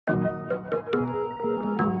What's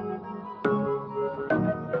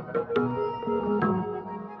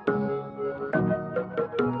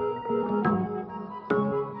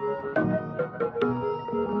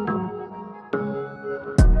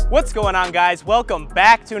going on, guys? Welcome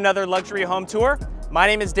back to another luxury home tour. My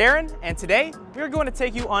name is Darren, and today we're going to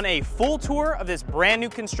take you on a full tour of this brand new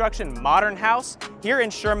construction modern house here in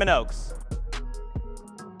Sherman Oaks.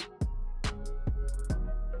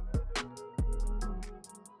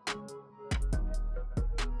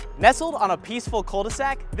 Nestled on a peaceful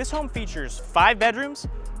cul-de-sac, this home features 5 bedrooms,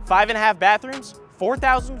 5.5 bathrooms,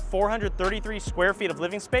 4,433 square feet of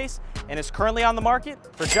living space, and is currently on the market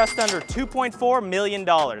for just under $2.4 million.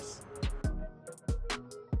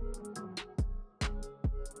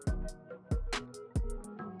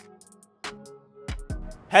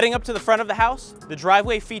 Heading up to the front of the house, the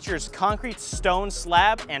driveway features concrete stone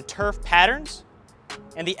slab and turf patterns,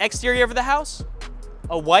 and the exterior of the house,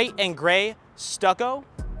 a white and gray stucco.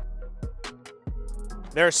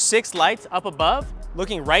 There are 6 lights up above,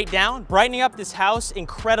 looking right down, brightening up this house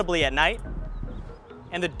incredibly at night.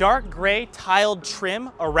 And the dark gray tiled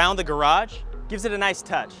trim around the garage gives it a nice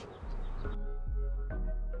touch.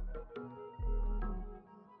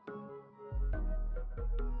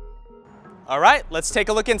 All right, let's take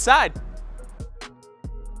a look inside.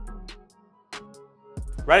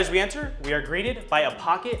 Right as we enter, we are greeted by a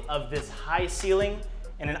pocket of this high ceiling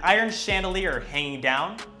and an iron chandelier hanging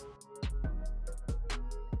down.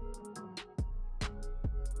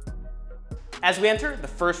 As we enter, the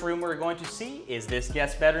first room we're going to see is this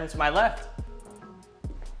guest bedroom to my left.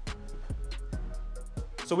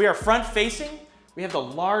 So we are front facing. We have the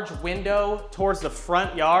large window towards the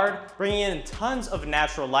front yard, bringing in tons of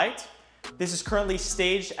natural light. This is currently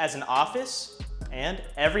staged as an office, and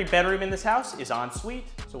every bedroom in this house is en suite.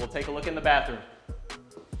 So we'll take a look in the bathroom.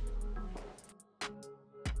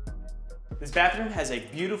 This bathroom has a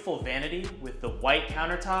beautiful vanity with the white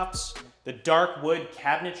countertops, the dark wood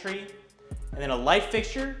cabinetry, and then a light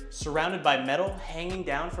fixture surrounded by metal hanging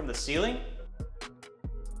down from the ceiling.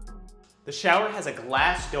 The shower has a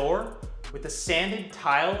glass door with a sanded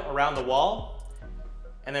tile around the wall,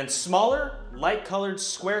 and then smaller, light-colored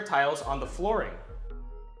square tiles on the flooring.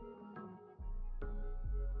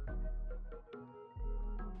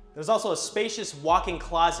 There's also a spacious walk-in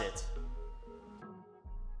closet.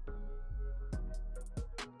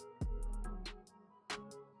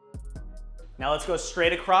 Now let's go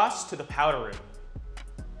straight across to the powder room.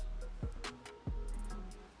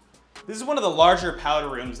 This is one of the larger powder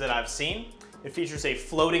rooms that I've seen. It features a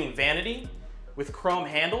floating vanity with chrome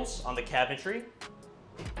handles on the cabinetry,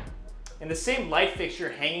 and the same light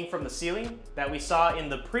fixture hanging from the ceiling that we saw in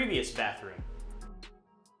the previous bathroom.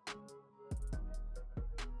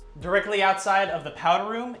 Directly outside of the powder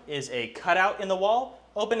room is a cutout in the wall,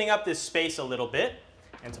 opening up this space a little bit.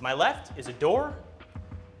 And to my left is a door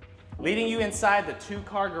leading you inside the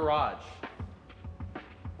 2-car garage.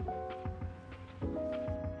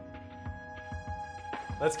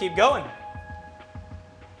 Let's keep going.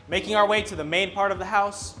 Making our way to the main part of the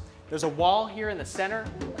house, there's a wall here in the center,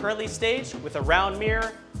 currently staged with a round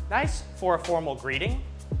mirror, nice for a formal greeting.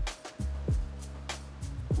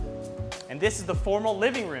 And this is the formal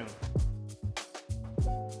living room.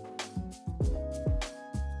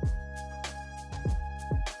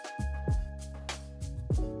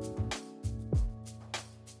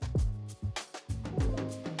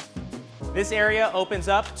 This area opens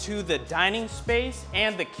up to the dining space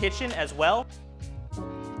and the kitchen as well.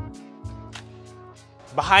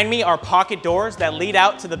 Behind me are pocket doors that lead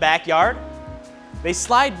out to the backyard. They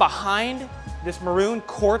slide behind this maroon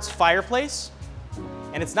quartz fireplace.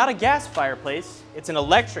 And it's not a gas fireplace, it's an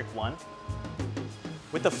electric one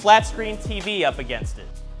with the flat screen TV up against it.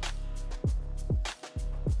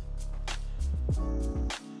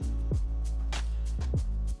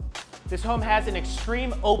 This home has an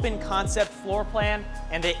extreme open concept floor plan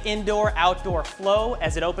and the indoor-outdoor flow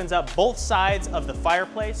as it opens up both sides of the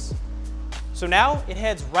fireplace. So now it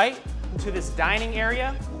heads right into this dining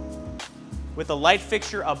area with a light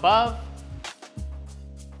fixture above.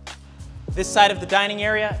 This side of the dining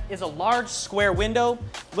area is a large square window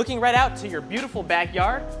looking right out to your beautiful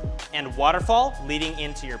backyard and waterfall leading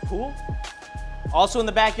into your pool. Also in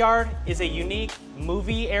the backyard is a unique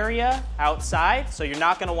movie area outside, so you're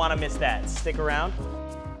not going to want to miss that. Stick around.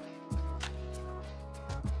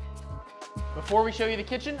 Before we show you the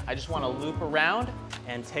kitchen, I just want to loop around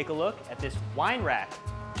and take a look at this wine rack.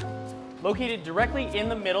 Located directly in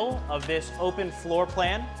the middle of this open floor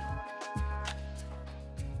plan.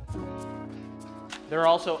 There are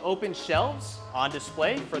also open shelves on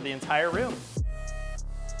display for the entire room.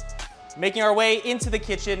 Making our way into the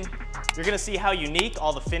kitchen, you're gonna see how unique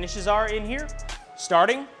all the finishes are in here,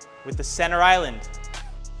 starting with the center island.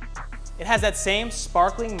 It has that same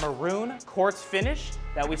sparkling maroon quartz finish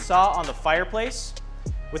that we saw on the fireplace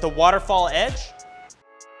with a waterfall edge.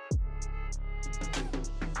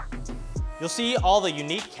 You'll see all the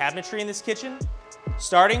unique cabinetry in this kitchen,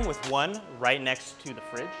 starting with one right next to the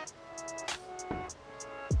fridge.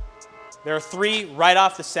 There are 3 right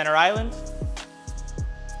off the center island.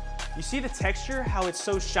 You see the texture, how it's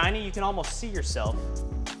so shiny you can almost see yourself.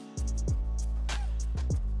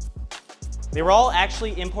 They were all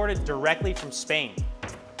actually imported directly from Spain.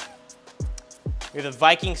 We have the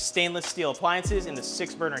Viking stainless steel appliances and the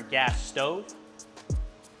 6-burner gas stove.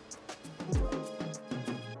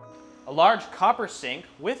 A large copper sink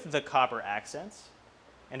with the copper accents,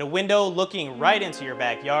 and a window looking right into your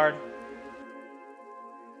backyard.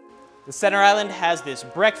 The center island has this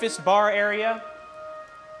breakfast bar area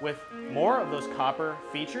with more of those copper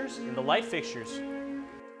features in the light fixtures.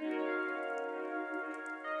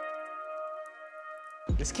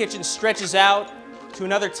 This kitchen stretches out to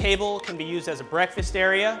another table, can be used as a breakfast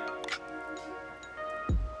area.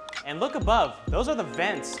 And look above, those are the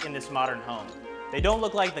vents in this modern home. They don't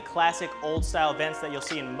look like the classic old style vents that you'll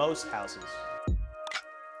see in most houses.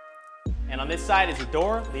 And on this side is a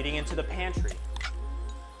door leading into the pantry.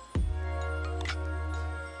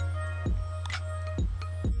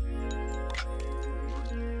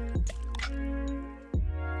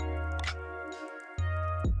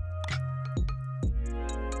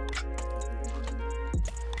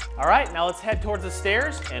 All right, now let's head towards the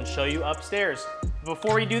stairs and show you upstairs.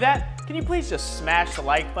 Before we do that, can you please just smash the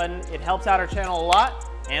like button? It helps out our channel a lot,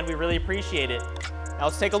 and we really appreciate it. Now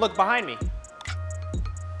let's take a look behind me.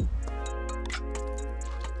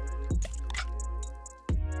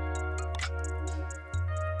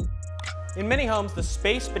 In many homes, the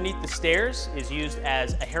space beneath the stairs is used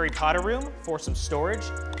as a Harry Potter room for some storage.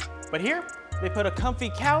 But here, they put a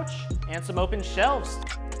comfy couch and some open shelves.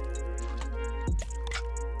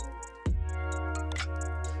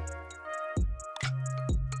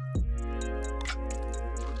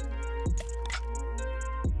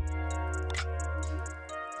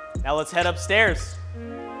 Now let's head upstairs.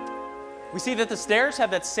 We see that the stairs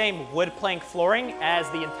have that same wood plank flooring as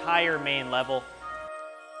the entire main level.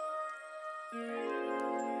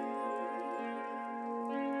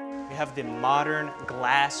 We have the modern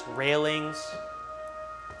glass railings,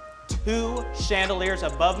 2 chandeliers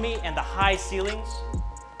above me, and the high ceilings.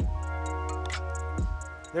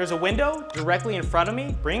 There's a window directly in front of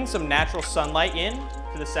me, bringing some natural sunlight in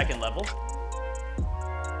to the 2nd level.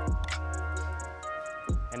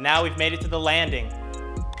 And now we've made it to the landing.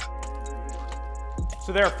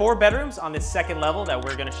 So there are 4 bedrooms on this 2nd level that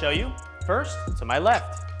we're gonna show you. First, to my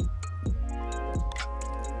left.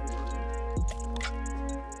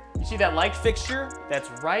 You see that light fixture that's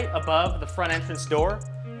right above the front entrance door?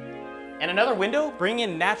 And another window bringing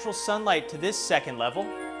in natural sunlight to this 2nd level.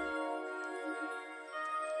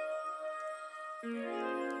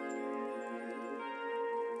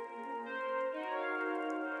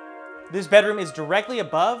 This bedroom is directly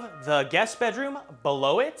above the guest bedroom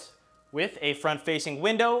below it, with a front-facing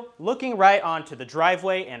window looking right onto the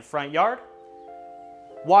driveway and front yard.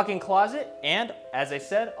 Walk-in closet, and as I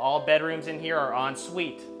said, all bedrooms in here are en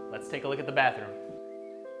suite. Let's take a look at the bathroom.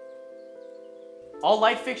 All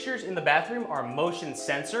light fixtures in the bathroom are motion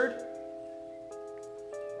censored.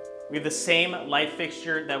 We have the same light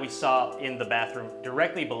fixture that we saw in the bathroom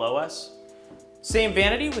directly below us. Same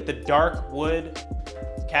vanity with the dark wood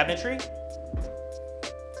cabinetry,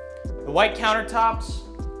 the white countertops,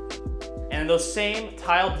 and those same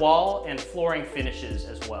tiled wall and flooring finishes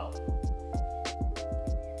as well.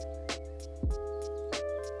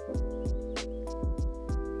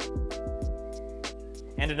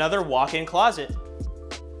 And another walk-in closet.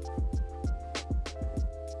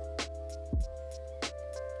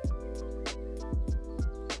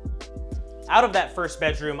 Out of that first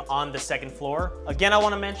bedroom on the 2nd floor, again I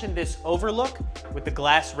want to mention this overlook with the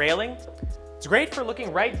glass railing. It's great for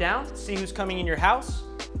looking right down to see who's coming in your house.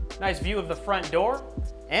 Nice view of the front door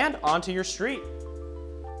and onto your street.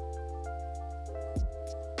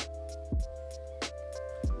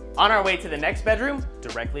 On our way to the next bedroom,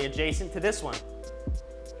 directly adjacent to this one.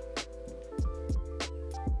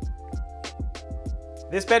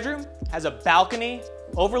 This bedroom has a balcony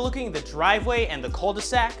overlooking the driveway and the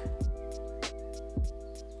cul-de-sac.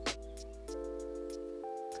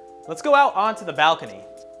 Let's go out onto the balcony.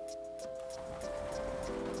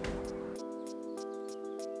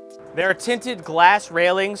 There are tinted glass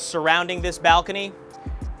railings surrounding this balcony,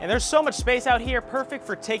 and there's so much space out here, perfect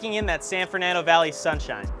for taking in that San Fernando Valley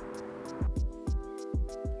sunshine.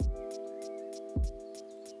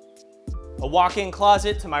 A walk-in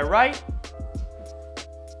closet to my right.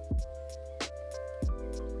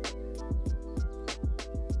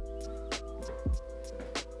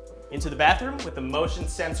 Into the bathroom with the motion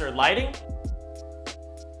sensor lighting.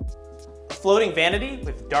 A floating vanity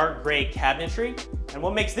with dark gray cabinetry. And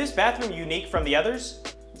what makes this bathroom unique from the others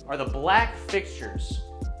are the black fixtures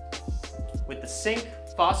with the sink,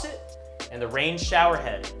 faucet, and the rain shower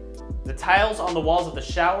head. The tiles on the walls of the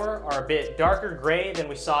shower are a bit darker gray than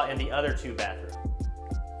we saw in the other two bathrooms.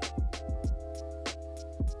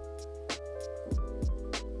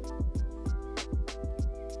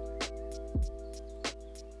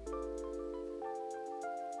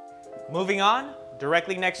 Moving on,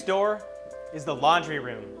 directly next door is the laundry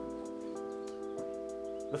room.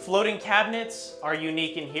 The floating cabinets are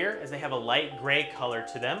unique in here as they have a light gray color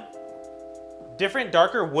to them. Different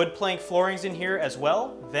darker wood plank floorings in here as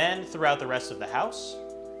well than throughout the rest of the house.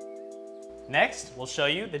 Next, we'll show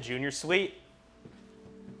you the junior suite.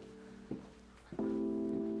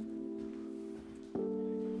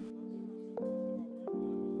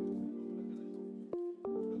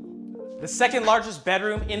 The second largest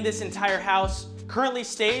bedroom in this entire house, currently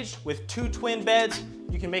staged with 2 twin beds.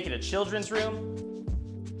 You can make it a children's room.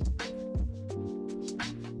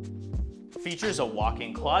 Features a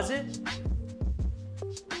walk-in closet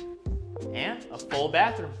and a full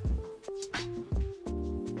bathroom.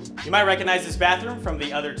 You might recognize this bathroom from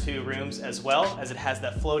the other 2 rooms as well, as it has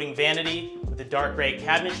that floating vanity with the dark gray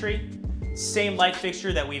cabinetry, same light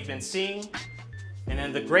fixture that we've been seeing, and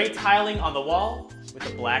then the gray tiling on the wall with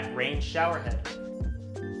the black rain shower head.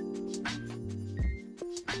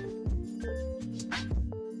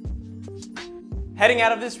 Heading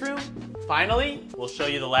out of this room, finally, we'll show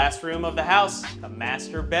you the last room of the house, the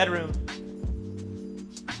master bedroom.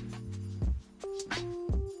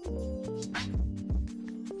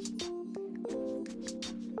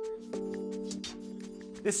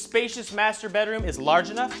 This spacious master bedroom is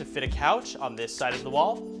large enough to fit a couch on this side of the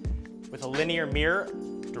wall, with a linear mirror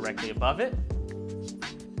directly above it.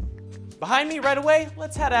 Behind me right away,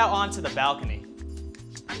 let's head out onto the balcony.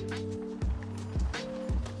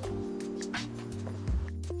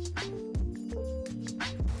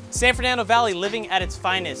 San Fernando Valley living at its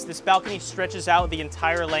finest. This balcony stretches out the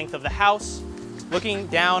entire length of the house, looking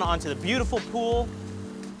down onto the beautiful pool.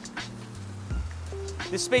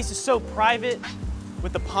 This space is so private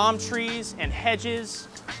with the palm trees and hedges,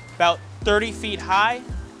 about 30 feet high.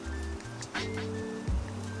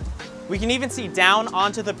 We can even see down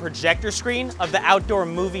onto the projector screen of the outdoor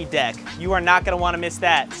movie deck. You are not going to want to miss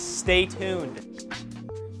that. Stay tuned.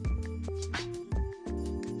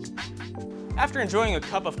 After enjoying a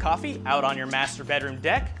cup of coffee out on your master bedroom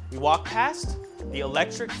deck, we walk past the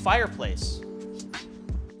electric fireplace.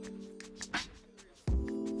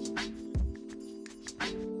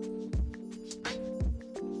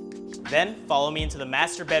 Then follow me into the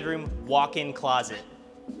master bedroom walk-in closet.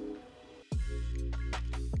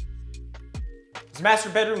 This master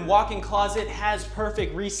bedroom walk-in closet has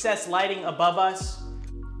perfect recessed lighting above us.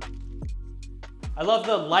 I love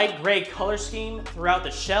the light gray color scheme throughout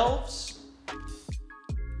the shelves.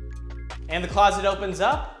 And the closet opens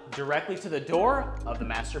up directly to the door of the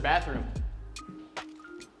master bathroom.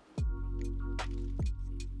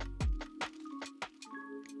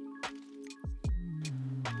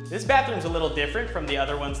 This bathroom's a little different from the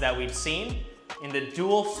other ones that we've seen. In the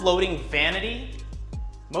dual floating vanity,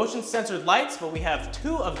 motion censored lights, but we have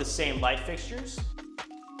 2 of the same light fixtures.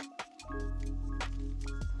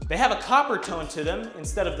 They have a copper tone to them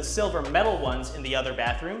instead of the silver metal ones in the other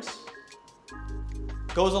bathrooms.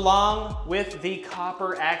 Goes along with the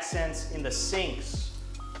copper accents in the sinks.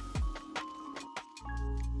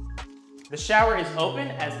 The shower is open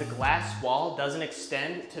as the glass wall doesn't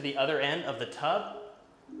extend to the other end of the tub.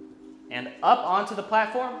 And up onto the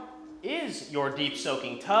platform is your deep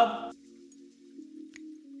soaking tub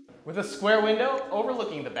with a square window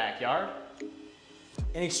overlooking the backyard.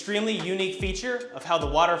 An extremely unique feature of how the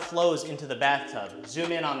water flows into the bathtub.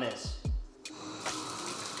 Zoom in on this.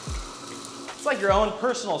 It's like your own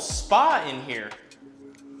personal spa in here.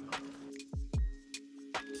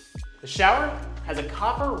 The shower has a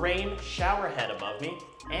copper rain shower head above me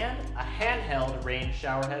and a handheld rain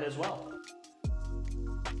shower head as well.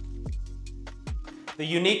 The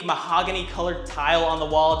unique mahogany colored tile on the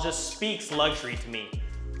wall just speaks luxury to me.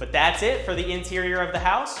 But that's it for the interior of the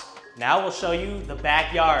house. Now we'll show you the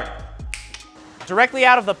backyard. Directly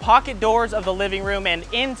out of the pocket doors of the living room and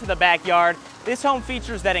into the backyard, this home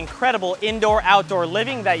features that incredible indoor-outdoor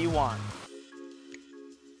living that you want.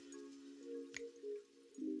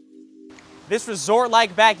 This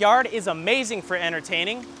resort-like backyard is amazing for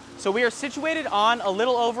entertaining. So we are situated on a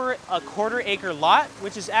little over a quarter-acre lot,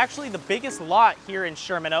 which is actually the biggest lot here in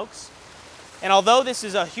Sherman Oaks. And although this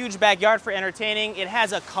is a huge backyard for entertaining, it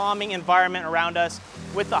has a calming environment around us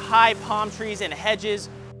with the high palm trees and hedges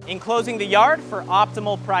enclosing the yard for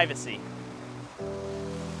optimal privacy.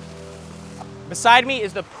 Beside me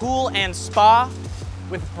is the pool and spa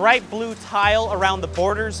with bright blue tile around the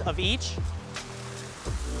borders of each.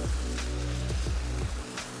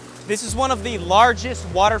 This is one of the largest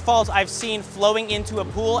waterfalls I've seen flowing into a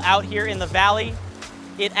pool out here in the valley.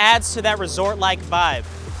 It adds to that resort-like vibe.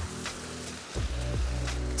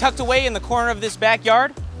 Tucked away in the corner of this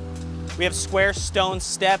backyard, we have square stone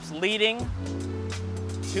steps leading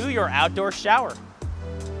to your outdoor shower.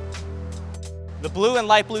 The blue and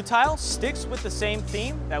light blue tile sticks with the same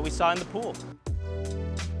theme that we saw in the pool.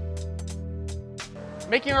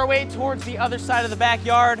 Making our way towards the other side of the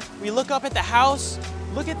backyard, we look up at the house.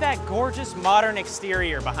 Look at that gorgeous modern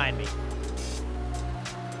exterior behind me.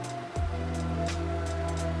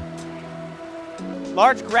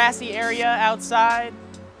 Large grassy area outside.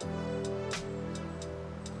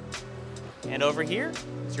 And over here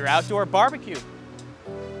is your outdoor barbecue.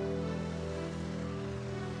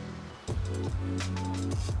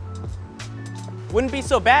 Wouldn't be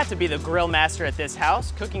so bad to be the grill master at this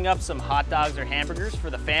house, cooking up some hot dogs or hamburgers for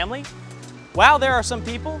the family. While there are some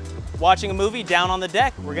people watching a movie down on the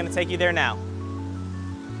deck, we're gonna take you there now.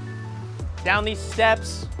 Down these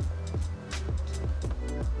steps.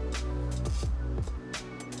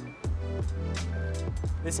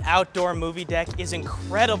 This outdoor movie deck is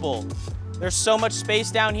incredible. There's so much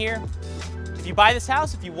space down here. If you buy this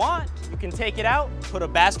house, if you want, you can take it out, put a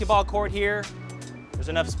basketball court here. There's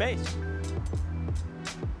enough space.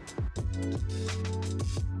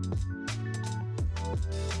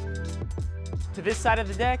 To this side of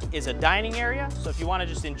the deck is a dining area, so if you want to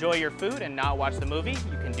just enjoy your food and not watch the movie,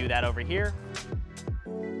 you can do that over here.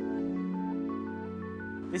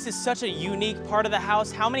 This is such a unique part of the house.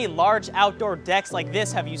 How many large outdoor decks like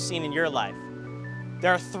this have you seen in your life?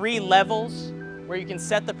 There are 3 levels where you can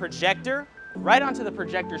set the projector right onto the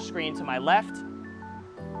projector screen to my left,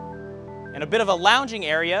 and a bit of a lounging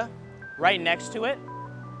area right next to it.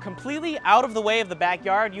 Completely out of the way of the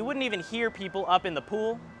backyard. You wouldn't even hear people up in the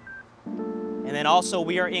pool. And then also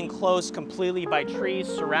we are enclosed completely by trees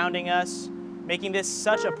surrounding us, making this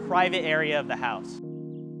such a private area of the house.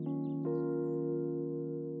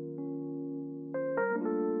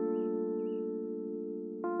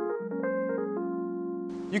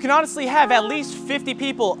 You can honestly have at least 50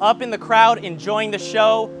 people up in the crowd enjoying the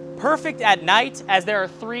show. Perfect at night as there are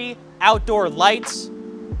 3 outdoor lights.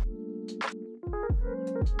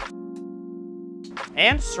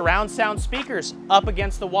 And surround sound speakers up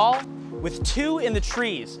against the wall, with 2 in the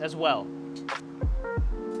trees as well.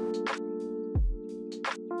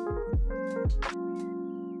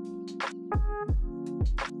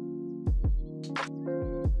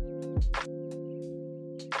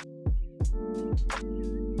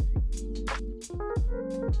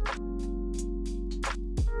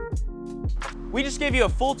 We just gave you a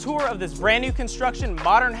full tour of this brand new construction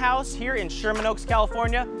modern house here in Sherman Oaks,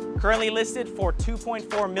 California, currently listed for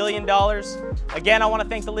 $2.4 million. Again, I want to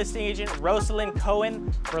thank the listing agent, Rosalind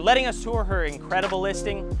Cohen, for letting us tour her incredible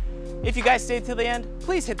listing. If you guys stayed till the end,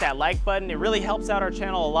 please hit that like button. It really helps out our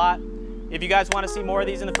channel a lot. If you guys want to see more of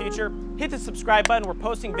these in the future, hit the subscribe button. We're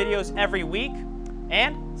posting videos every week.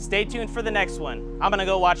 And stay tuned for the next one. I'm gonna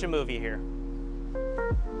go watch a movie here.